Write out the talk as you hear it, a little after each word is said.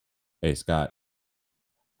Hey Scott,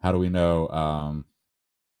 how do we know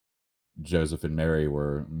Joseph and Mary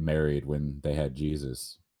were married when they had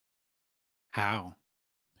Jesus? How?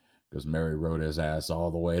 Because Mary rode his ass all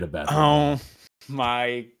the way to Bethlehem. Oh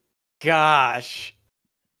my gosh.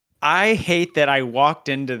 I hate that I walked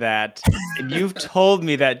into that and you've told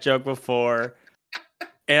me that joke before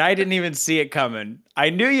and I didn't even see it coming. I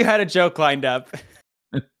knew you had a joke lined up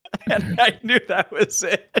and I knew that was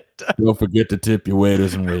it. Don't forget to tip your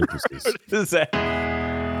waiters and waitresses. What is that?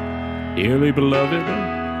 Dearly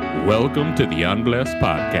beloved, welcome to the Unblessed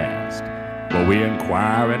Podcast, where we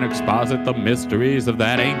inquire and exposit the mysteries of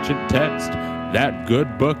that ancient text, that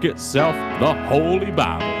good book itself, the Holy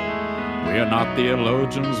Bible. We are not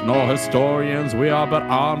theologians nor historians. We are but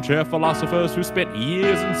armchair philosophers who spent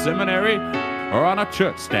years in seminary or on a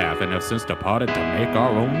church staff and have since departed to make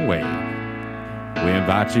our own way. We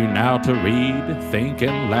invite you now to read, think,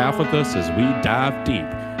 and laugh with us as we dive deep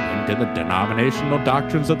into the denominational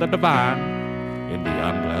doctrines of the divine in the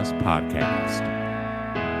Unblessed Podcast.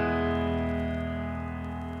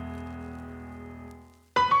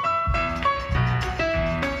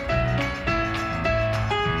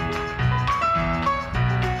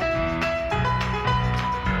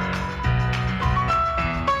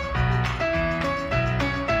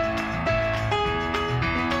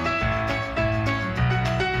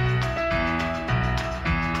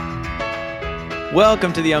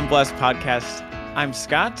 Welcome to the Unblessed Podcast. I'm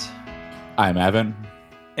Scott. I'm Evan.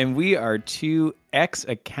 And we are two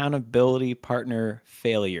ex-accountability partner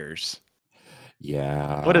failures.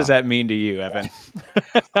 Yeah. What does that mean to you, Evan?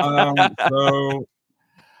 So,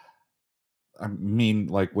 I mean,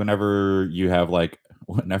 like, whenever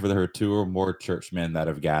there are two or more churchmen that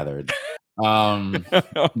have gathered,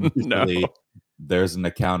 usually there's an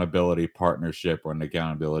accountability partnership or an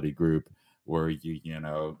accountability group where you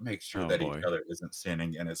make sure that each other isn't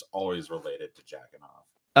sinning, and it's always related to jacking off.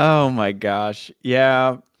 Oh my gosh.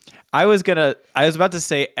 Yeah. I was about to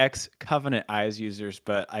say ex-Covenant Eyes users,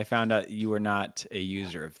 but I found out you were not a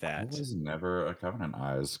user of that. I was never a Covenant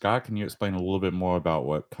Eyes. Scott, can you explain a little bit more about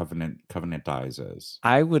what Covenant Eyes is?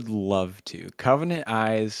 I would love to. Covenant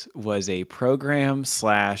Eyes was a program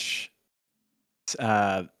slash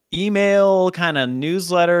email kind of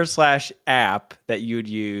newsletter slash app that you'd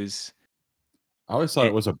use. I always thought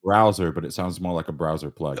it was a browser, but it sounds more like a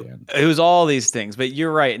browser plugin. It was all these things, but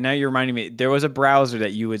you're right. Now you're reminding me. There was a browser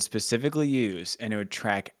that you would specifically use, and it would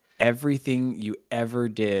track everything you ever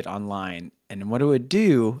did online. And what it would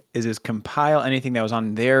do is compile anything that was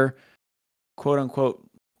on their quote unquote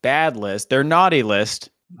bad list, their naughty list.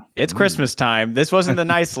 It's Christmas time. This wasn't the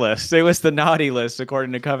nice list. It was the naughty list,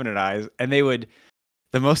 according to Covenant Eyes. And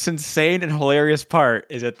the most insane and hilarious part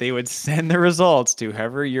is that they would send the results to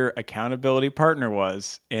whoever your accountability partner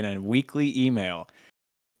was in a weekly email.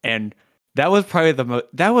 And that was probably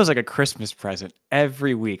that was like a Christmas present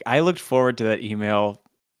every week. I looked forward to that email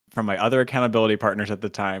from my other accountability partners at the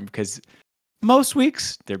time because most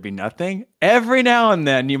weeks there'd be nothing. Every now and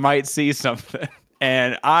then you might see something,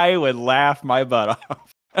 and I would laugh my butt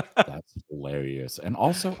off. That's hilarious and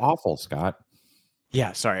also awful, Scott.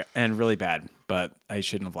 Yeah, sorry, and really bad, but I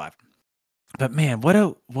shouldn't have laughed. But man, what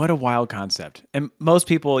a wild concept. And most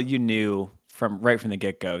people you knew from the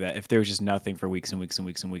get-go that if there was just nothing for weeks and weeks and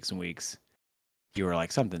weeks and weeks and weeks, you were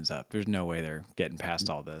like, something's up. There's no way they're getting past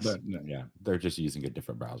all this. But, yeah, they're just using a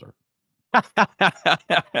different browser.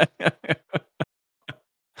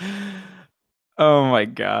 Oh my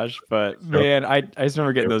gosh. But man, I just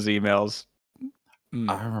remember getting those emails.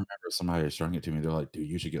 I remember somebody showing it to me. They're like, dude,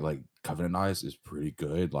 you should get like Covenant Eyes is pretty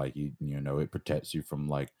good. Like it protects you from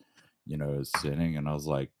sinning. And I was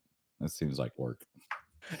like, that seems like work.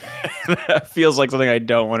 That feels like something I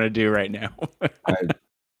don't want to do right now.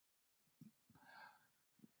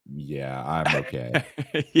 Yeah, I'm okay.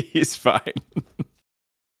 He's fine.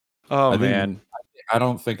 Oh man. I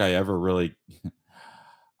don't think I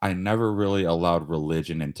never really allowed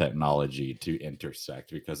religion and technology to intersect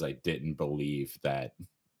because I didn't believe that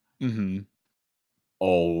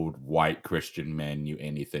old white Christian men knew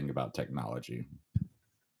anything about technology.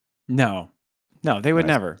 No, they would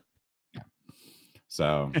never. Yeah.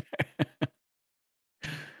 So,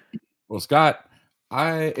 well, Scott,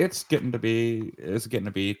 it's getting to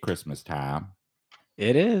be Christmas time.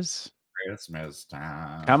 It is Christmas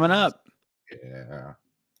time coming up. Yeah.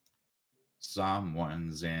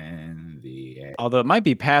 Someone's in the air. Although it might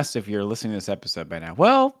be past if you're listening to this episode by now.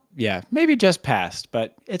 Well, yeah, maybe just past,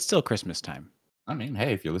 but it's still Christmas time. I mean,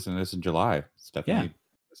 hey, if you're listening to this in July, it's definitely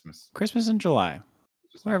Christmas. Christmas in July,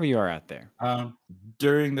 wherever you are out there.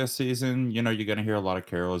 During this season, you're going to hear a lot of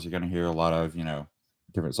carols. You're going to hear a lot of,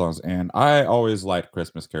 different songs. And I always liked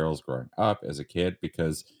Christmas carols growing up as a kid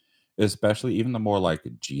because, especially even the more like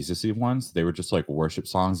Jesus-y ones, they were just like worship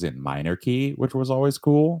songs in minor key, which was always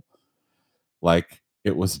cool. Like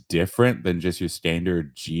it was different than just your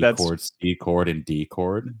standard G That's chord, C chord, and D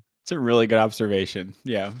chord. it's a really good observation.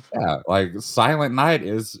 Yeah. Yeah, like Silent Night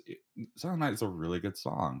is a really good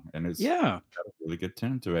song, and it's Yeah. got a really good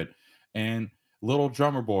tune to it. And Little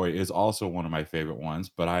Drummer Boy is also one of my favorite ones,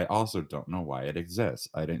 but I also don't know why it exists.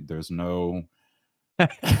 I didn't there's no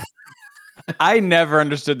I never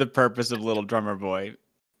understood the purpose of Little Drummer Boy,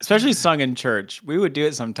 especially sung in church. We would do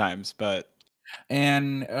it sometimes, but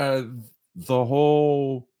and the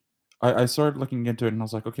whole I started looking into it and I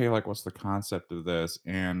was like, okay, like what's the concept of this?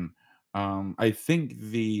 And I think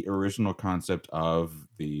the original concept of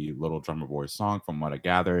the Little Drummer Boy song, from what I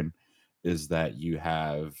gathered, is that you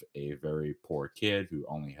have a very poor kid who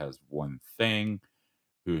only has one thing,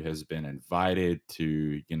 who has been invited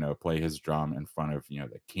to, play his drum in front of,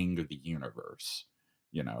 the king of the universe.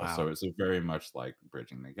 So wow. it's a very much like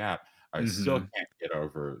bridging the gap. I still Hmm. can't get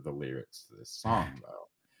over the lyrics to this song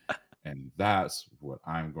though. And that's what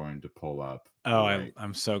I'm going to pull up Oh, right.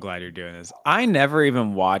 I'm so glad you're doing this. I never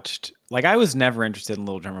even watched, like, I was never interested in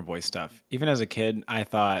Little Drummer Boy stuff. Even as a kid, I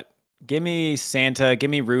thought, give me Santa, give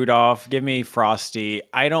me Rudolph, give me Frosty.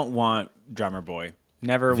 I don't want Drummer Boy.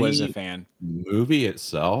 Never was a The fan. movie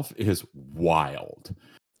itself is wild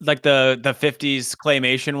Like the 50s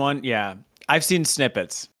claymation one. Yeah. I've seen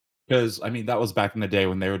snippets. because I mean that was back in the day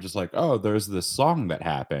when they were just like, oh, there's this song that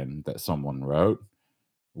happened that someone wrote.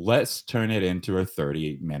 Let's turn it into a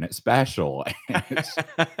 30-minute special. And it's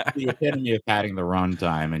the epitome of padding the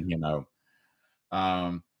runtime, and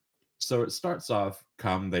um, so it starts off.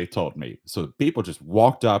 Come, they told me. So people just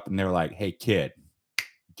walked up and they're like, "Hey, kid,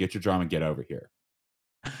 get your drum and get over here."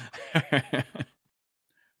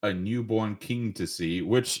 A newborn king to see,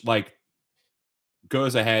 which like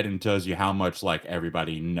goes ahead and tells you how much like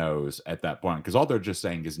everybody knows at that point, because all they're just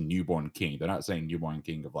saying is newborn king. They're not saying newborn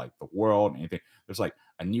king of like the world or anything. There's like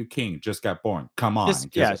a new king just got born. Come on, Just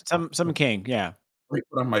get yeah, some king, yeah. let me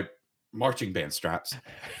put on my marching band straps.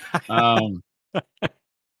 Um,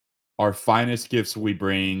 our finest gifts we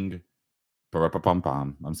bring.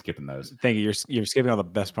 Ba-ra-pa-pum-pum. I'm skipping those. Thank you. You're skipping all the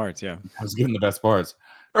best parts, yeah. I was getting the best parts.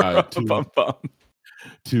 To Bum.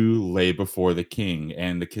 lay before the king,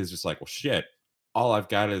 and the kid's just like, well, shit. All I've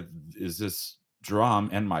got is this drum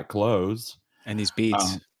and my clothes, And these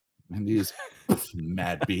beats. and these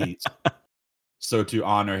mad beats. So to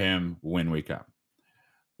honor him when we come,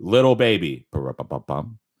 little baby,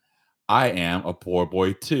 ba-ra-pa-pum-pum, I am a poor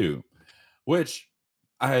boy too, which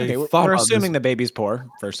I Okay, thought we're about this. assuming the baby's poor,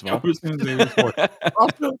 first of I all. was gonna say before.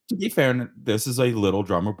 Also, to be fair, this is a little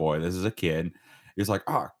drummer boy. This is a kid. He's like,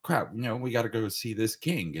 oh crap, we got to go see this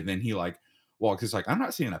king. And then he like walks. He's like, I'm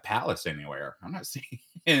not seeing a palace anywhere. I'm not seeing,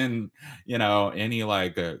 any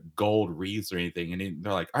like gold wreaths or anything. And then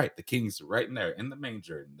they're like, all right, the king's right in there in the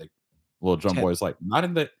manger. And the little drum Ted, boy's like, not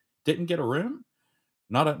in the, didn't get a room,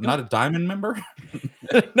 not a nope. diamond member.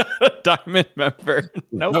 Not a diamond member.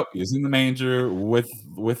 Nope. Nope, he's in the manger with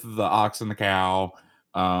the ox and the cow.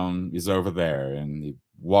 He's over there, and he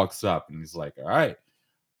walks up, and he's like, "All right."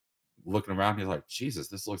 Looking around, he's like, "Jesus,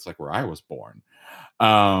 this looks like where I was born."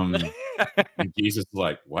 And Jesus is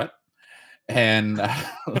like, "What?" And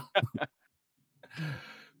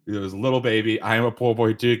he was little baby. I am a poor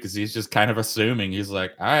boy too, because he's just kind of assuming. He's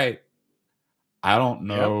like, "All right, I don't Yep.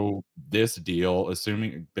 know this deal.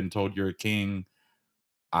 Assuming been told you're a king,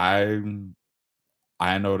 I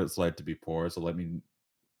I know what it's like to be poor. So let me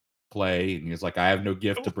play." And he's like, I have no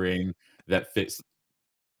gift to bring that fits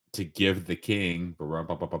to give the king.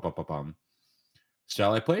 Ba-rum-bum-bum-bum-bum-bum.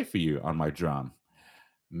 Shall I play for you on my drum?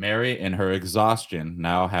 Mary, in her exhaustion,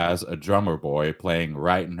 now has a drummer boy playing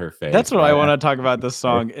right in her That's face. what I Right want at to talk about this her.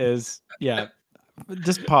 song is, yeah,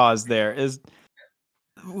 just pause there. Is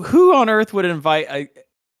who on earth would invite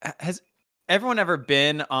has everyone ever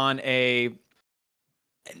been on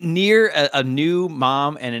near a new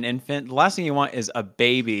mom and an infant? The last thing you want is a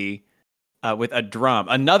baby with a drum,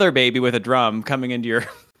 another baby with a drum coming into your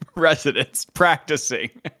residence practicing.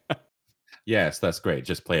 Yes, that's great.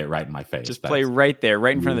 Just play it right in my face. Just play That's right there,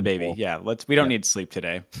 right in front of the baby. beautiful. Yeah, we don't Yep. need sleep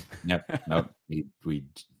today. Yep. Nope.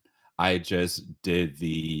 I just did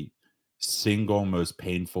the single most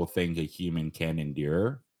painful thing a human can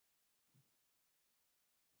endure.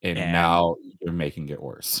 And And now you're making it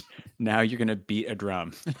worse. now you're gonna beat a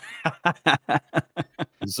drum.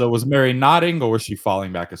 So was Mary nodding or was she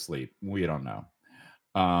falling back asleep? We don't know.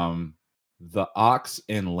 Um, the ox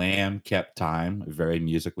and lamb kept time. Very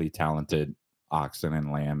musically talented oxen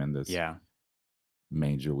and lamb in this Yeah.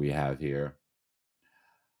 manger we have here.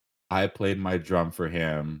 I played my drum for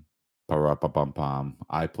him. Ba-ra-pa-bum-pum.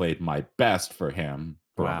 I played my best for him.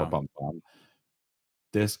 Wow. Ba-ra-pa-bum-pum.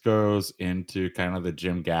 This goes into kind of the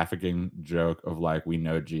Jim Gaffigan joke of like, we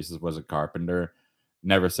know Jesus was a carpenter.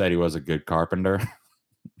 Never said he was a good carpenter.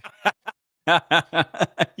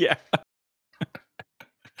 Yeah.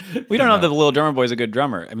 We don't know that the Little Drummer Boy's a good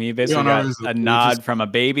drummer. I mean, he basically got a nod from a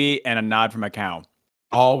baby and a nod from a cow.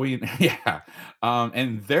 All we yeah.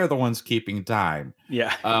 And they're the ones keeping time.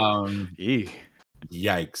 Yeah.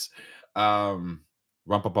 Yikes.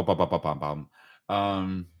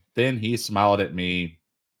 Rum-pa-bum-bum-bum-bum-bum. Then he smiled at me.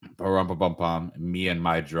 Rum-pa-bum-bum. Me and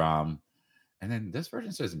my drum. And then this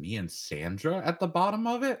version says me and Sandra at the bottom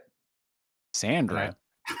of it. Sandra.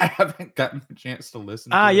 I haven't gotten the chance to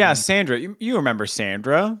listen to it. Yeah, Sandra. You remember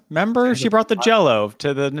Sandra. Remember? Sandra She brought the Jell-O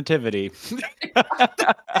to the nativity.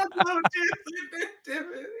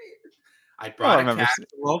 I brought a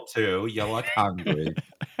casserole too. You look hungry.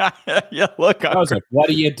 You look hungry. I was like, what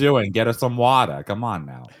are you doing? Get us some water. Come on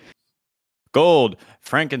now. Gold,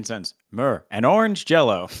 frankincense, myrrh, and orange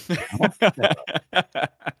Jell-O.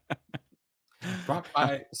 Brought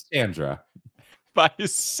by Sandra. By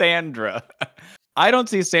Sandra. I don't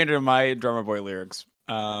see Sandra in my Drummer Boy lyrics.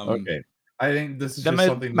 Okay. I think this is that just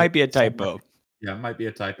something might be a typo. Yeah, it might be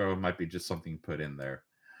a typo. It might be just something put in there.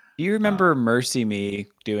 Do you remember Mercy Me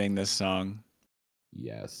doing this song?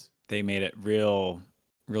 Yes. They made it real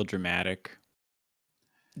dramatic.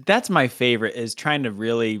 That's my favorite, is trying to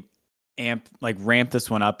really ramp this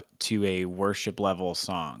one up to a worship level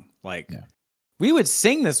song. Like, we would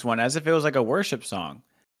sing this one as if it was like a worship song.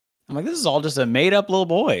 I'm like, this is all just a made up little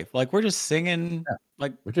boy. Like, we're just singing. Yeah.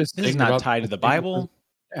 Like, we're just this is not tied to the Bible.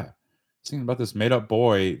 Singing about this made up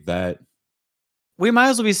boy that we might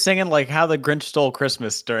as well be singing like How the Grinch Stole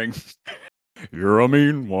Christmas during. You're a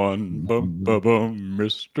mean one, bum, bum, bum,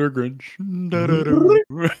 Mr. Grinch.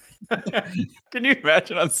 Can you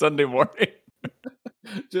imagine on Sunday morning?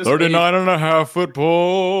 Just 39.5-foot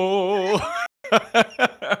pole.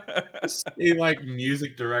 A like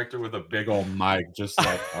music director with a big old mic, just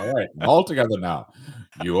like, all right, all together now.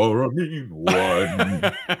 You are a mean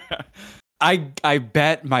one. I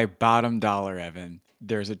bet my bottom dollar, Evan,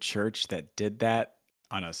 there's a church that did that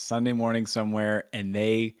on a Sunday morning somewhere, and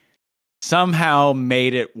they somehow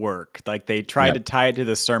made it work. Like, they tried to tie it to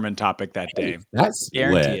the sermon topic that day. That's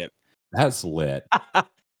guarantee it. That's lit.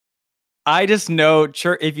 I just know,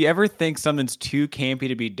 church, if you ever think something's too campy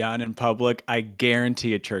to be done in public, I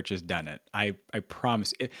guarantee a church has done it. I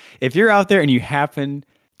promise. If you're out there and you happen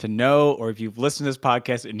to know, or if you've listened to this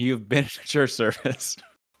podcast and you've been to a church service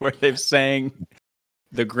where they've sang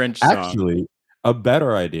the Grinch song. Actually, a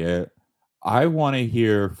better idea. I want to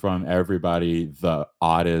hear from everybody the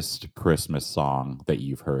oddest Christmas song that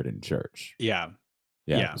you've heard in church. Yeah.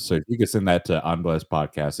 So if you could send that to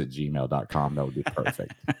unblessedpodcast@gmail.com, that would be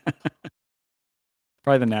perfect.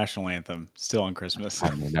 Probably the national anthem, still on Christmas. I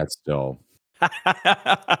mean, that's still.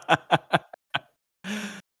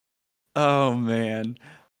 Oh, man.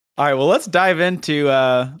 All right, well, let's dive into...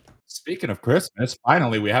 Speaking of Christmas,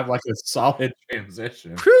 finally, we have like a solid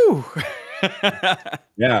transition. Whew.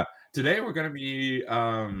 Yeah. Today we're going to be,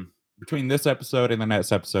 between this episode and the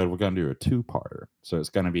next episode, we're going to do a two-parter. So it's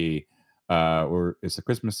going to be, it's the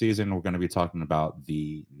Christmas season. We're going to be talking about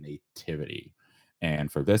the nativity.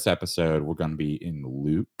 And for this episode, we're going to be in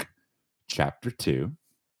Luke chapter 2.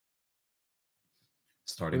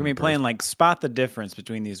 We're going to be playing like spot the difference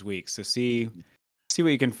between these weeks. So see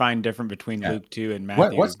what you can find different between Luke 2 and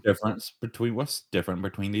Matthew. What's different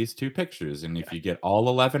between these two pictures? And if you get all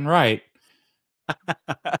 11 right,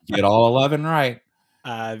 you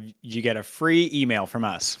get a free email from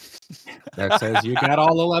us that says you got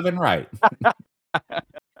all 11 right.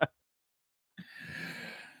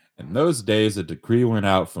 In those days, a decree went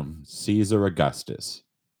out from Caesar Augustus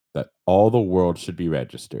that all the world should be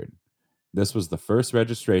registered. This was the first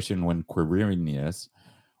registration when Quirinius.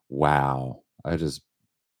 Wow. Hey,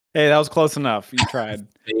 that was close enough. You tried.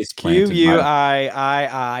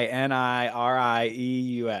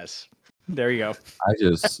 Quirinius. There you go. I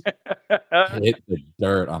just hit the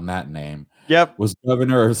dirt on that name. Yep. Was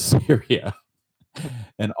governor of Syria.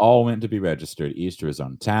 And all went to be registered, each to his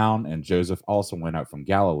own town. And Joseph also went out from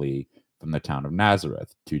Galilee, from the town of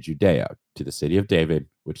Nazareth, to Judea, to the city of David,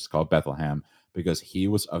 which is called Bethlehem, because he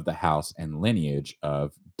was of the house and lineage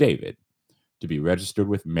of David, to be registered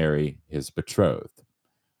with Mary, his betrothed.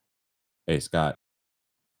 Hey, Scott,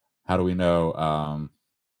 how do we know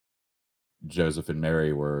Joseph and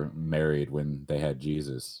Mary were married when they had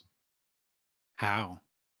Jesus? How?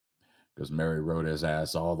 Because Mary rode his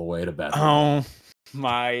ass all the way to Bethlehem. Oh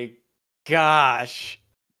my gosh.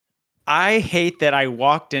 I hate that I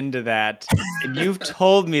walked into that and you've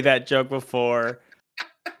told me that joke before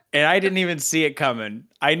and I didn't even see it coming.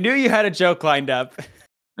 I knew you had a joke lined up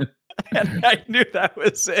and I knew that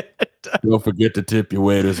was it. Don't forget to tip your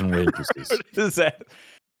waiters and waitresses. What is that?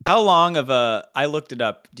 How long of a, I looked it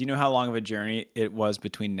up. Do you know how long of a journey it was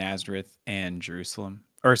between Nazareth and Jerusalem?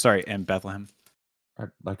 Or sorry, and Bethlehem?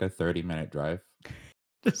 Like a 30-minute drive.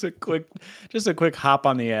 Just a quick hop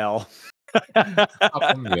on the L. Up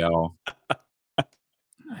on the L.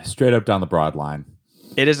 Straight up down the broad line.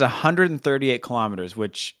 It is 138 kilometers,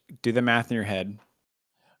 which do the math in your head.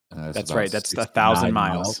 That's right. That's 1,000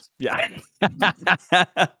 miles. Yeah.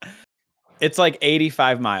 It's like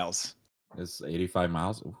 85 miles. It's 85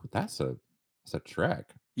 miles. Ooh, that's a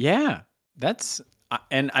trek. Yeah. That's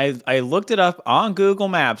and I looked it up on Google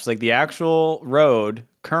Maps, like the actual road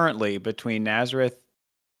currently between Nazareth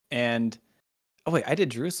and oh wait, I did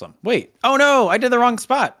Jerusalem. Wait. Oh no, I did the wrong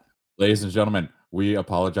spot. Ladies and gentlemen, we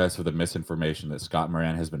apologize for the misinformation that Scott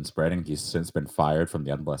Moran has been spreading. He's since been fired from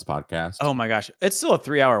the Unblessed podcast. Oh my gosh. It's still a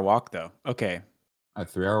 3-hour walk though. Okay. A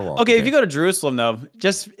 3-hour walk. Okay, if you go to Jerusalem though,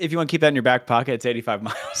 just if you want to keep that in your back pocket, it's 85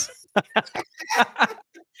 miles.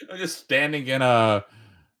 I'm just standing in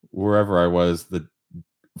wherever I was,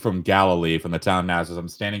 from Galilee, from the town Nazareth. I'm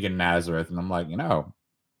standing in Nazareth, and I'm like,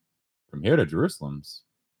 from here to Jerusalem's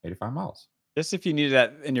 85 miles. Just if you needed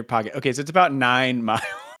that in your pocket. Okay, so it's about 9 miles.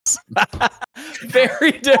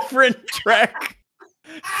 Very different trek.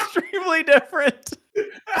 Extremely different.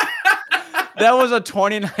 That was a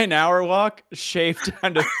 29-hour walk, shaved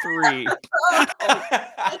down to 3.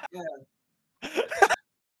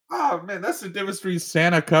 Oh man, that's the difference between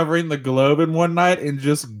Santa covering the globe in one night and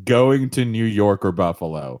just going to New York or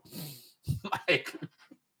Buffalo. Like,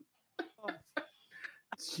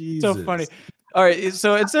 Jesus. So funny. All right,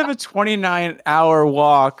 so instead of a 29-hour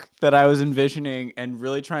walk that I was envisioning and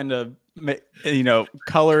really trying to,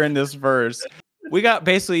 color in this verse, we got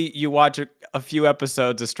basically you watch a few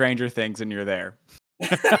episodes of Stranger Things and you're there.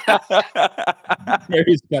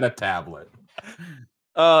 Mary's got a tablet.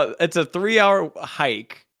 It's a 3-hour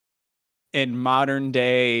hike in modern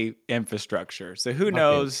day infrastructure. So who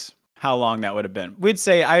knows how long that would have been? I'd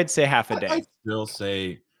say half a day. I'd still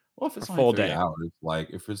say, well, if it's A only full 3 day. hours, like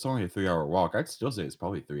if it's only a 3-hour walk, I'd still say it's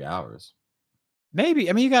probably 3 hours. Maybe.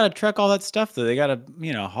 I mean, you got to trek all that stuff though. They got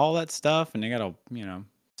to, haul that stuff and they got to,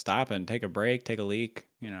 stop and take a break, take a leak,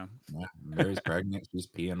 Yeah, Mary's pregnant. She's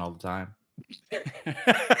peeing all the time.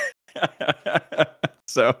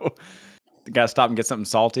 So you got to stop and get something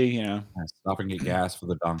salty, Stop and get gas for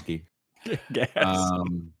the donkey. Gas.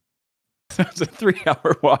 It's a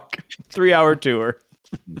 3-hour walk, 3-hour tour.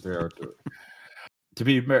 3-hour tour. To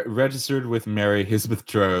be registered with Mary, his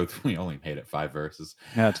betrothed, we only made it 5 verses.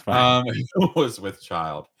 That's fine. Was with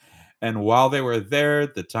child. And while they were there,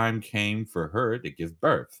 the time came for her to give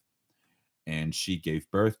birth. And she gave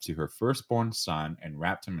birth to her firstborn son and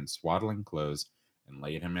wrapped him in swaddling clothes and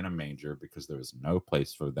laid him in a manger because there was no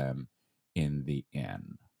place for them in the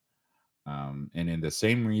inn. And in the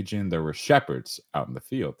same region, there were shepherds out in the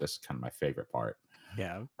field. This is kind of my favorite part.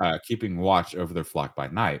 Yeah. Keeping watch over their flock by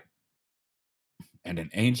night. And an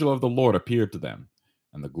angel of the Lord appeared to them,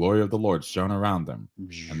 and the glory of the Lord shone around them,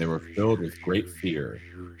 and they were filled with great fear.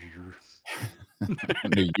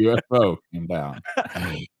 And the UFO came down,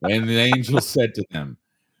 and the angel said to them,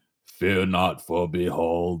 "Fear not, for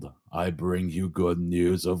behold, I bring you good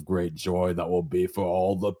news of great joy that will be for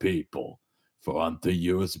all the people. For unto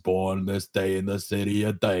you is born this day in the city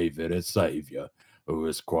of David a Savior, who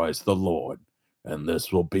is Christ the Lord. And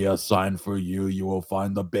this will be a sign for you. You will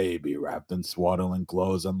find the baby wrapped in swaddling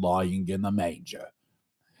clothes and lying in a manger."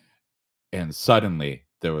 And suddenly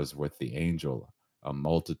there was with the angel a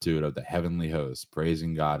multitude of the heavenly hosts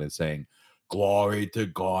praising God and saying, "Glory to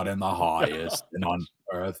God in the highest, and on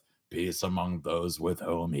earth peace among those with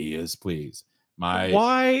whom he is pleased."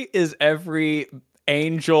 Why is every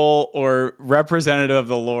angel or representative of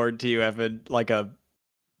the Lord to you, Evan, like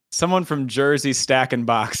someone from Jersey stacking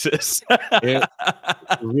boxes? It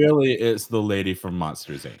really is the lady from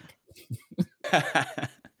Monsters, Inc.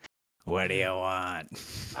 What do you want?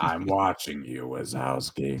 I'm watching you,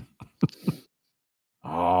 Wazowski.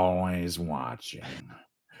 Always watching.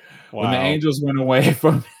 Wow. When the angels went away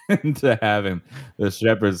from into heaven, the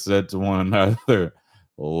shepherds said to one another,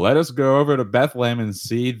 "Let us go over to Bethlehem and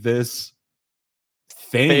see this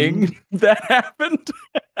thing that happened."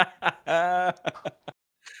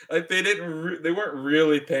 Like they weren't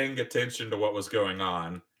really paying attention to what was going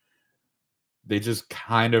on. They just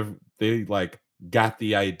they got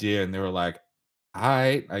the idea and they were like, "All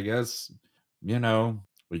right, I guess,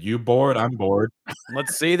 Are you bored? I'm bored.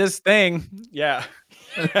 Let's see this thing. Yeah.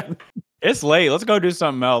 It's late. Let's go do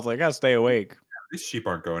something else. I gotta stay awake. These sheep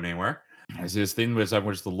aren't going anywhere. As this thing was of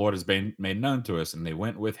which the Lord has been made known to us, and they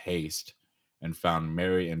went with haste and found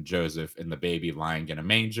Mary and Joseph and the baby lying in a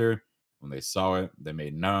manger. When they saw it, they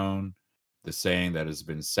made known the saying that has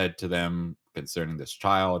been said to them concerning this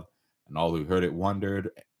child, and all who heard it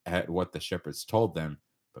wondered at what the shepherds told them.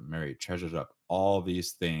 But Mary treasured up all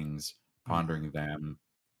these things, pondering them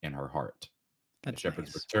in her heart. The That's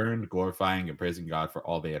shepherds nice. returned, glorifying and praising God for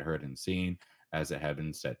all they had heard and seen, as it had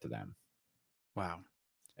been said to them. Wow.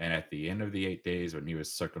 And at the end of the 8 days, when he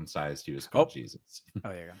was circumcised, he was called Jesus. Oh,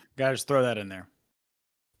 there you go. Gotta just throw that in there.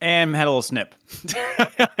 And had a little snip.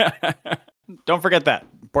 Don't forget that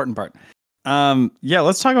important part. Yeah,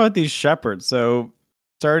 let's talk about these shepherds. So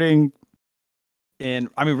starting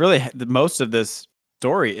really most of this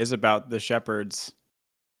story is about the shepherds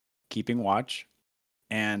keeping watch.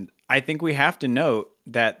 And I think we have to note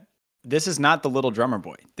that this is not the little drummer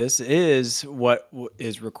boy. This is what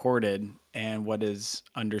is recorded and what is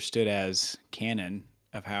understood as canon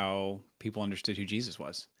of how people understood who Jesus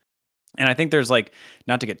was. And I think there's like,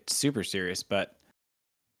 not to get super serious, but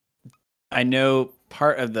I know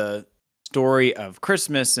part of the story of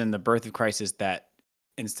Christmas and the birth of Christ is that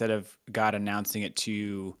instead of God announcing it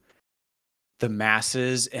to the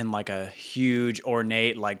masses in like a huge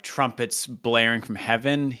ornate, like trumpets blaring from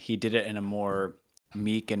heaven, he did it in a more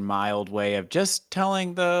meek and mild way of just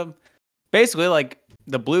telling basically like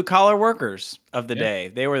the blue collar workers of the day.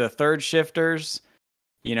 They were the third shifters.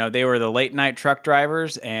 They were the late night truck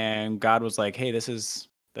drivers, and God was like, hey, this is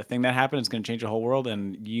the thing that happened. It's going to change the whole world,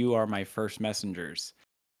 and you are my first messengers.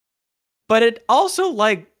 But it also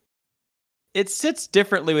it sits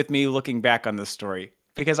differently with me looking back on this story,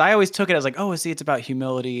 because I always took it as like, oh, see, it's about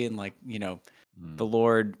humility and the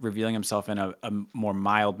Lord revealing himself in a more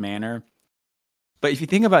mild manner. But if you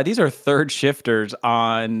think about it, these are third shifters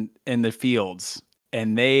in the fields,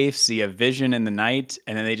 and they see a vision in the night,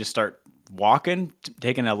 and then they just start walking,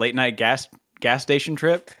 taking a late night gas station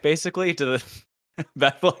trip, basically, to the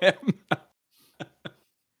Bethlehem.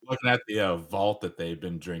 Looking at the vault that they've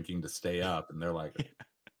been drinking to stay up, and they're like,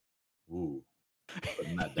 ooh,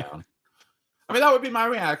 putting that down. I mean, that would be my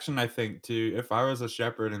reaction, I think, too. If I was a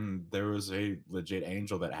shepherd and there was a legit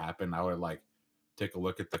angel that happened, I would take a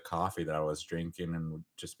look at the coffee that I was drinking and would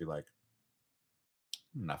just be like,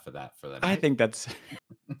 enough of that for the night. I think that's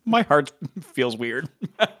my heart feels weird.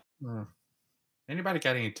 Anybody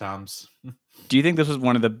got any Tums? Do you think this was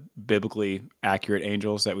one of the biblically accurate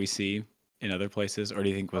angels that we see in other places, or do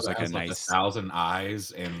you think it was like a nice 1,000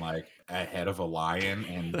 eyes and a head of a lion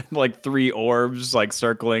and like 3 orbs like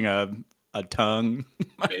circling a tongue?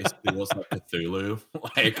 Basically looks like Cthulhu.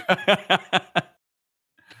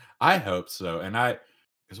 I hope so. And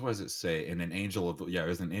because what does it say? And an angel of it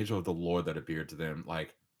was an angel of the Lord that appeared to them.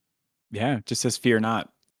 Yeah, just says fear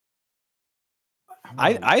not.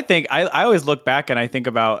 I think I always look back and I think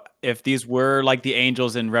about if these were like the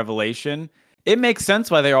angels in Revelation, it makes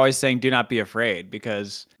sense why they're always saying, do not be afraid,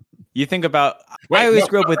 because you think about, I always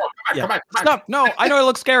grew up with, come back. Stop. No, I know it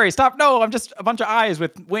looks scary. Stop. No, I'm just a bunch of eyes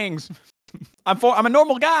with wings. I'm a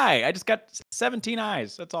normal guy. I just got 17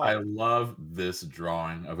 eyes. That's all. I love this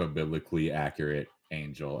drawing of a biblically accurate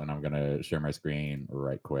angel, and I'm going to share my screen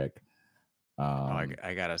right quick.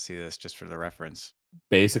 I got to see this just for the reference.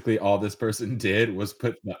 Basically, all this person did was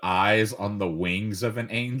put the eyes on the wings of an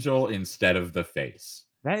angel instead of the face.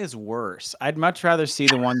 That is worse. I'd much rather see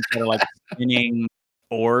the ones that are like spinning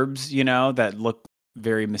orbs, that look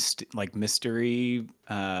very mystery.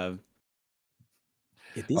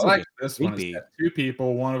 These I this creepy. One. It's got 2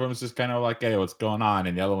 people. One of them is just kind of like, hey, what's going on?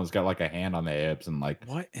 And the other one's got like a hand on the hips and what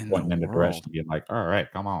in the direction, being like, all right,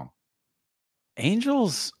 come on.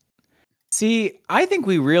 Angels. See, I think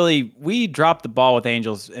we dropped the ball with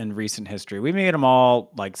angels in recent history. We made them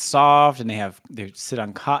all like soft, and they sit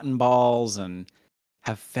on cotton balls and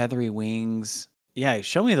have feathery wings. Yeah,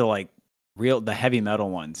 show me the heavy metal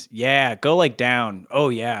ones. Yeah, go down. Oh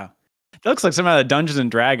yeah, it looks like some of the Dungeons and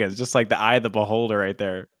Dragons, just like the Eye of the Beholder right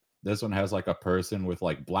there. This one has a person with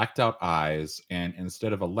blacked out eyes, and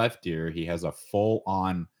instead of a left ear, he has a full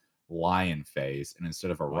on lion face, and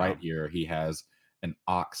instead of a right ear, he has an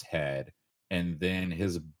ox head. And then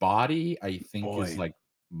his body, I think, is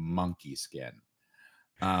monkey skin.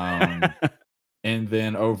 And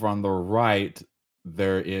then over on the right,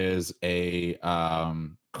 there is a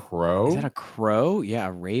crow. Is that a crow? Yeah,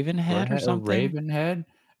 a raven head or something? A raven head.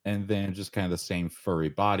 And then just kind of the same furry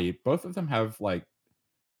body. Both of them have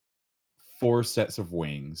 4 sets of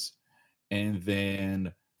wings. And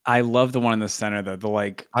then I love the one in the center though. The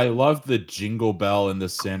like I love the jingle bell in the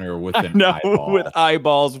center with I an know eyeball. with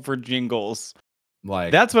eyeballs for jingles.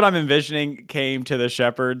 Like That's what I'm envisioning came to the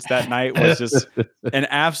shepherds that night was just an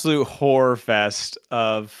absolute horror fest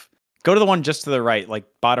of go to the one just to the right, like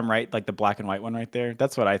bottom right, like the black and white one right there.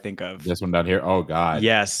 That's what I think of. this one down here. Oh God.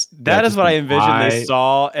 Yes, Yeah, that is just what I an envisioned they eye.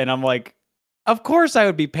 saw, and I'm like, of course I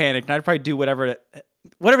would be panicked, and I'd probably do whatever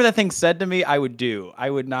that thing said to me. I would do. I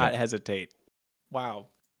would not hesitate. Wow.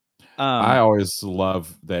 I always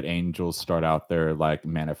love that angels start out their like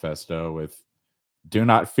manifesto with "Do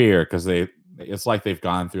not fear," because it's like they've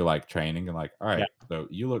gone through like training and like, all right, so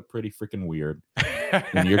you look pretty freaking weird,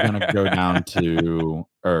 and you're gonna go down to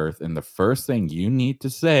Earth, and the first thing you need to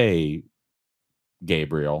say,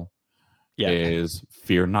 Gabriel, is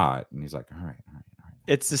 "Fear not," and he's like, all right.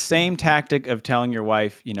 It's the same tactic of telling your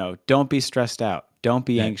wife, don't be stressed out, don't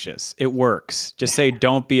be anxious. It works. Just say,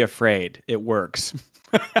 don't be afraid. It works.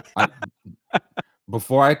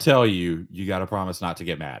 Before I tell you, you got to promise not to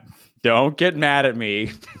get mad. Don't get mad at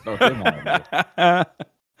me. Don't get mad at me.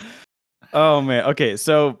 Oh man. Okay,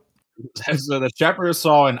 so the shepherd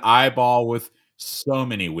saw an eyeball with so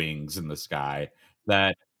many wings in the sky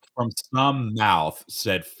that from some mouth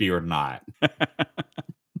said, "Fear not."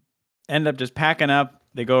 End up just packing up.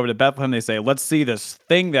 They go over to Bethlehem. They say, "Let's see this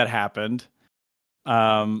thing that happened,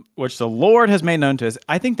 which the Lord has made known to us."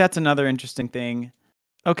 I think that's another interesting thing.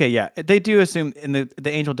 Okay, yeah, they do assume, and the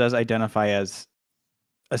angel does identify as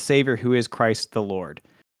a savior who is Christ the Lord.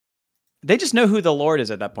 They just know who the Lord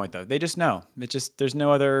is at that point, though. They just know. It's just there's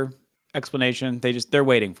no other explanation. They're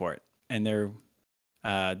waiting for it, and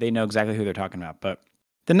they know exactly who they're talking about. But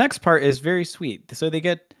the next part is very sweet. So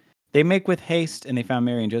they make with haste, and they found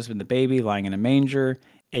Mary and Joseph and the baby lying in a manger,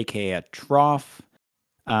 aka a trough.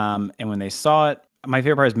 And when they saw it, my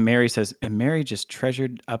favorite part is Mary says, and Mary just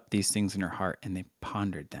treasured up these things in her heart, and they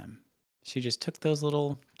pondered them. She just took those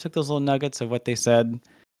little nuggets of what they said,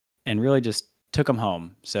 and really just took them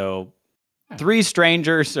home. So 3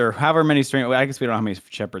 strangers, or however many strangers, I guess we don't know how many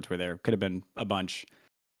shepherds were there. Could have been a bunch.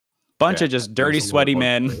 Of just dirty, sweaty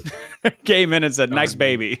men came in and said, "Nice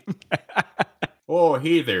baby." Oh,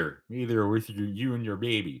 hey there with you and your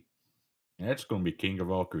baby. That's going to be king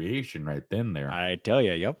of all creation right then there. I tell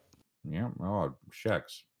you, yep. Yeah. Oh,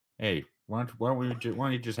 shucks. Hey, why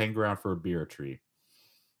don't you just hang around for a beer tree?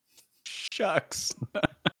 Shucks.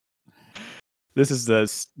 This is the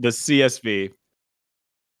CSV,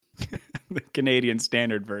 the Canadian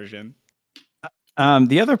Standard Version.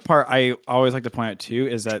 The other part I always like to point out too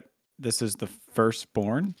is that this is the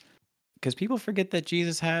firstborn, because people forget that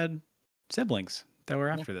Jesus had siblings that were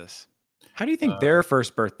after this. How do you think their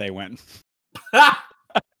first birthday went?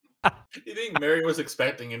 You think Mary was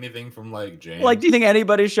expecting anything from like James? Like, do you think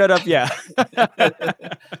anybody showed up? Yeah.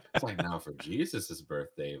 It's like, now for Jesus's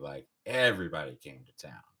birthday, like everybody came to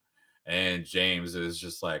town, and James is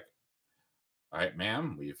just like, "All right,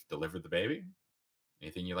 ma'am, we've delivered the baby.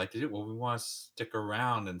 Anything you like to do?" "Well, we want to stick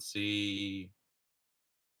around and see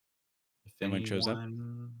if anyone shows up.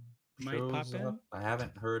 Might pop in. I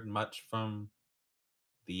haven't heard much from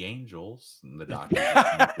the angels and the doctor."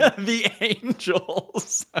 The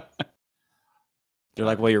angels. They're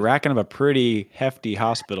like, "Well, you're racking up a pretty hefty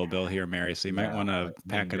hospital bill here, Mary, so you might want to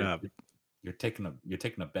pack it up." You're taking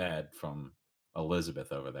a bed from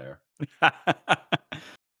Elizabeth over there.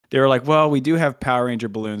 They were like, "Well, we do have Power Ranger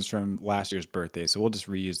balloons from last year's birthday, so we'll just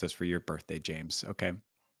reuse this for your birthday, James." Okay,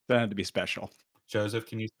 that had to be special. Joseph,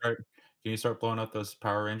 can you start blowing up those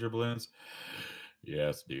Power Ranger balloons?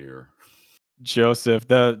 Yes, dear. Joseph,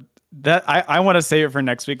 I want to save it for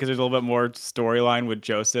next week because there's a little bit more storyline with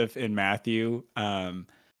Joseph in Matthew.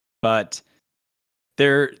 But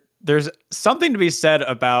there's something to be said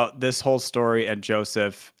about this whole story and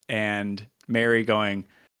Joseph and Mary going,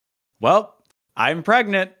 "Well, I'm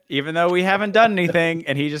pregnant, even though we haven't done anything,"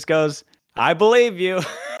 and he just goes, "I believe you."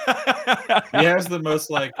 He has the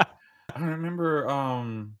most like, I don't remember.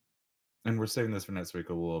 And we're saving this for next week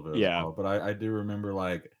a little bit as well. But I do remember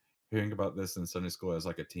like hearing about this in Sunday school as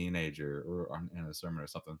like a teenager or in a sermon or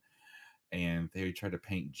something, and they tried to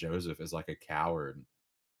paint Joseph as like a coward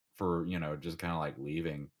for just kind of like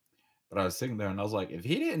leaving. But I was sitting there and I was like, if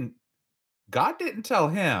God didn't tell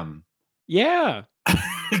him. Yeah.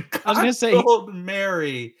 I was gonna say told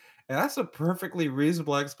Mary, and that's a perfectly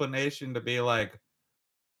reasonable explanation to be like,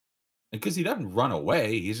 because he doesn't run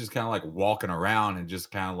away. He's just kind of like walking around and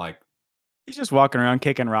just kind of like he's just walking around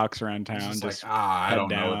kicking rocks around town. Just like, I don't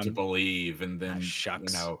know what to believe. And then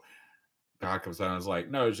God comes down and is like,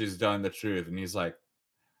 "No, she's telling the truth." And he's like,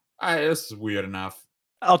 this is weird enough.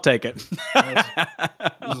 I'll take it.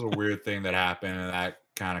 This is a weird thing that happened, and that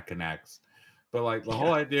kind of connects. But like the whole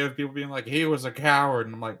Yeah. idea of people being like, he was a coward,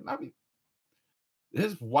 and I'm like, no,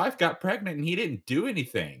 his wife got pregnant and he didn't do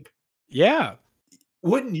anything. Yeah.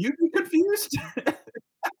 Wouldn't you be confused?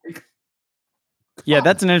 Yeah, Come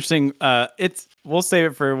that's an interesting we'll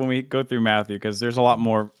save it for when we go through Matthew because there's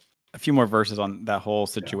a few more verses on that whole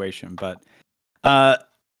situation. But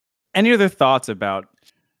any other thoughts about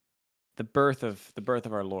the birth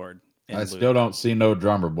of our Lord I in still Luke? don't see no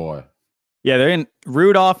drummer boy. Yeah, they're in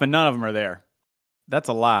Rudolph and none of them are there. That's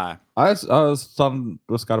a lie. I was talking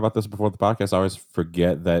with Scott about this before the podcast. I always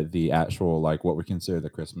forget that the actual, like, what we consider the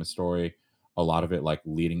Christmas story, a lot of it, like,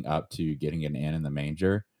 leading up to getting an inn in the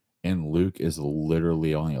manger in Luke is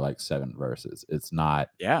literally only like 7 verses. It's not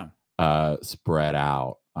Yeah. spread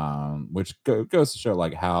out, which goes to show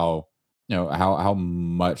like how how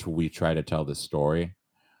much we try to tell this story,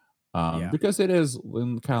 Yeah. because it is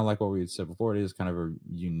kind of like what we said before. It is kind of a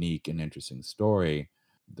unique and interesting story.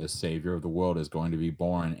 The savior of the world is going to be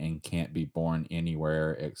born and can't be born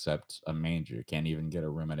anywhere except a manger. Can't even get a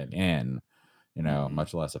room at an inn, Mhm.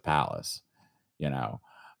 much less a palace. you know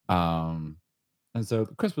um and so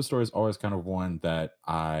the Christmas story is always kind of one that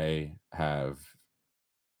I have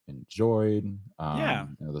enjoyed. Yeah.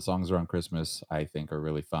 The songs around Christmas I think are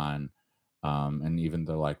really fun. And even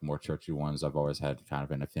the like more churchy ones I've always had kind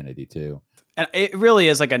of an affinity to. And it really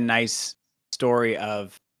is like a nice story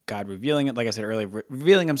of God revealing it, like I said earlier,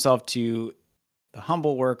 revealing himself to the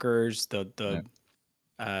humble workers, Yeah.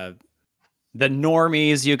 uh the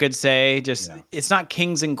normies, you could say. Just Yeah. it's not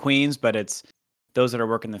kings and queens, but it's those that are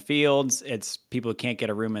working the fields. It's people who can't get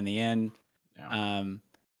a room in the inn. Yeah.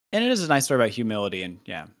 And it is a nice story about humility and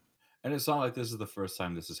yeah. And it's not like this is the first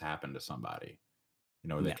time this has happened to somebody. They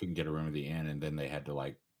No. couldn't get a room at the inn and then they had to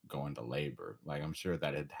like go into labor. Like I'm sure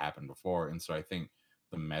that had happened before. And so I think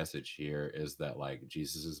the message here is that like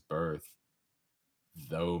Jesus's birth,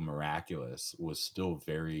 though miraculous, was still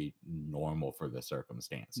very normal for the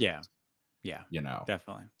circumstances. Yeah. Yeah. You know,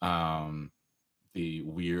 Definitely. the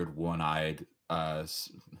weird one-eyed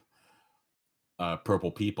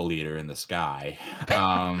purple people eater in the sky.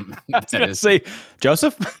 I was That gonna is say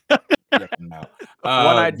Joseph. yeah, no.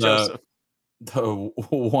 One-eyed Joseph. The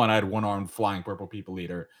one-eyed, one-armed flying purple people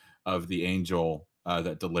eater of the angel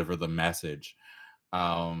that deliver the message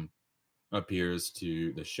appears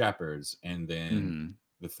to the shepherds, and then Mhm.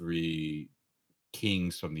 the 3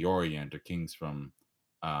 kings from the Orient or kings from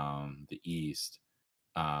the East,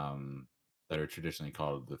 that are traditionally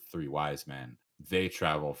called the 3 wise men. They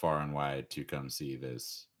travel far and wide to come see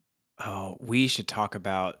this. Oh, we should talk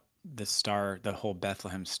about the whole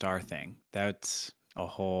Bethlehem star thing. That's a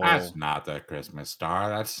That's whole not the Christmas star.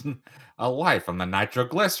 That's a light from the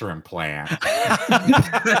nitroglycerin plant.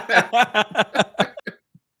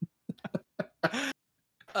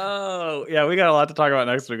 Oh, yeah, we got a lot to talk about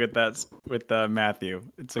next week with Matthew.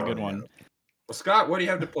 It's a Oh, good yeah. one. Well, Scott, what do you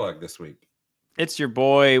have to plug this week? It's your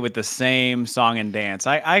boy with the same song and dance.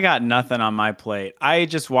 I got nothing on my plate. I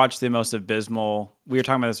just watched the most abysmal. We were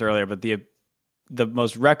talking about this earlier, but the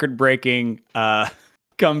most record-breaking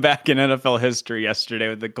comeback in NFL history yesterday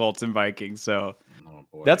with the Colts and Vikings. So Oh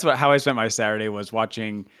boy. that's how I spent my Saturday was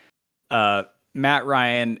watching Matt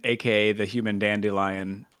Ryan, aka the human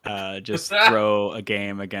dandelion, just throw a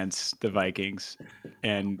game against the Vikings,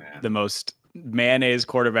 and man. the most mayonnaise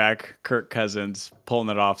quarterback, Kirk Cousins, pulling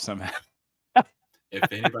it off somehow. If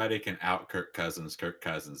anybody can out Kirk Cousins,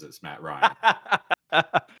 it's Matt Ryan.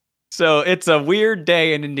 So it's a weird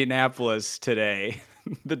day in Indianapolis today,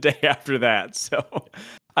 the day after that. So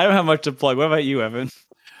I don't have much to plug. What about you, Evan?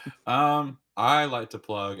 I like to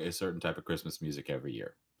plug a certain type of Christmas music every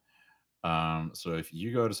year. So if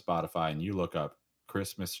you go to Spotify and you look up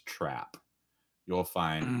Christmas trap, you'll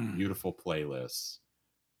find beautiful playlists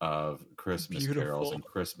of Christmas carols and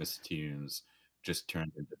Christmas tunes just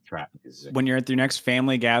turned into trap music. When you're at your next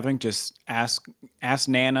family gathering, just ask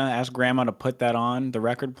Nana, ask Grandma to put that on the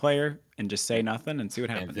record player and just say nothing and see what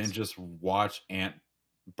happens. And then just watch Aunt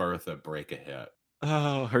Bertha break a hit.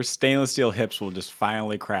 Oh, her stainless steel hips will just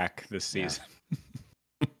finally crack this season.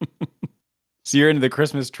 So you're into the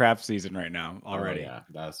Christmas trap season right now already. Oh, yeah,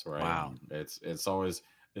 that's right. Wow. It's always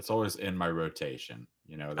in my rotation.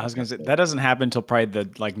 I was gonna say that doesn't happen until probably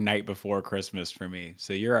the night before Christmas for me.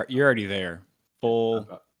 So you're already there. Full.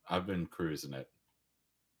 I've been cruising it.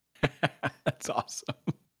 That's awesome.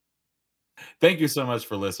 Thank you so much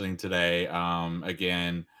for listening today.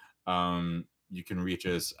 Again, you can reach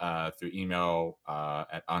us through email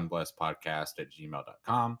at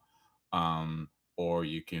unblessedpodcast@gmail.com. Or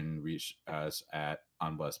you can reach us at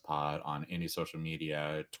unblessedpod on any social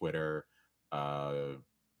media, Twitter,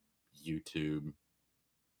 YouTube,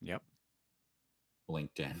 Yep.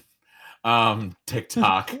 LinkedIn.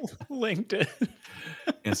 TikTok, LinkedIn.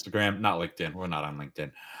 Instagram, not LinkedIn. We're not on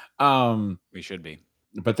LinkedIn. We should be.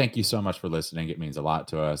 But thank you so much for listening. It means a lot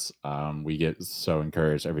to us. We get so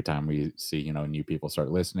encouraged every time we see, new people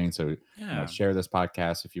start listening. So, Yeah. share this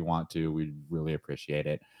podcast if you want to. We really appreciate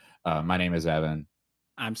it. My name is Evan,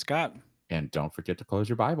 I'm Scott. and don't forget to close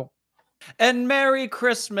your Bible. And Merry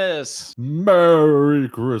Christmas. Merry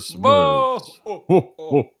Christmas. Whoa. Ho,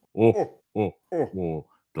 ho, ho, ho, ho.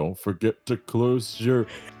 Don't forget to close your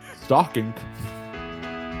stocking.